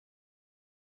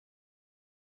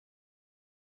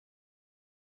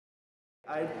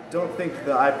I don't think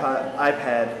the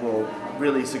iPad will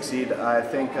really succeed. I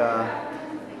think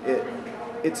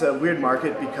it's a weird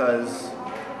market because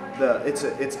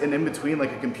it's an in-between,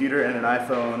 like a computer and an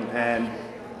iPhone, and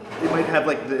it might have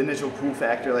like the initial cool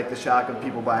factor, like the shock of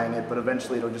people buying it, but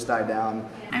eventually it'll just die down.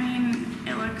 I mean,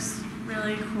 it looks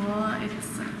really cool.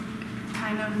 It's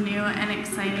kind of new and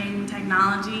exciting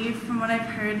technology. From what I've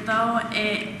heard though,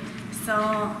 it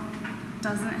still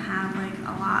doesn't have like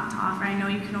a lot to offer. I know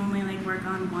you can only like work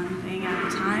on one thing at a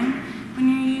time when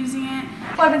you're using it.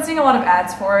 Well, I've been seeing a lot of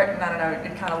ads for it, and I don't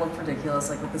know, it kind of looked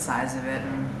ridiculous, like with the size of it,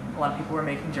 and a lot of people were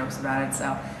making jokes about it, so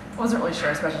I wasn't really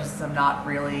sure, especially since I'm not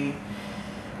really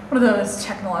one of those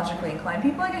technologically inclined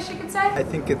people, I guess you could say. I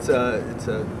think it's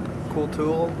a cool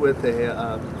tool with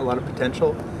a lot of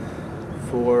potential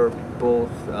for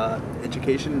both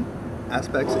education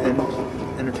aspects and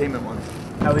entertainment ones.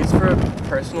 At least for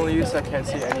personal use, I can't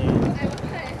see any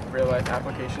real-life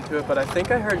application to it, but I think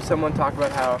I heard someone talk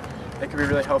about how it could be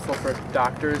really helpful for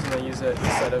doctors, and they use it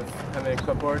instead of having a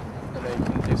clipboard, and they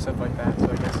can do stuff like that, so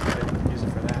I guess they could use it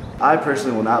for that. I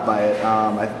personally will not buy it.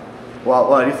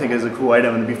 Well, I do think it's a cool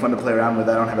item and it'd be fun to play around with.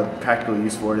 I don't have a practical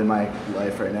use for it in my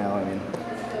life right now. I mean,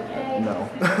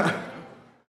 no.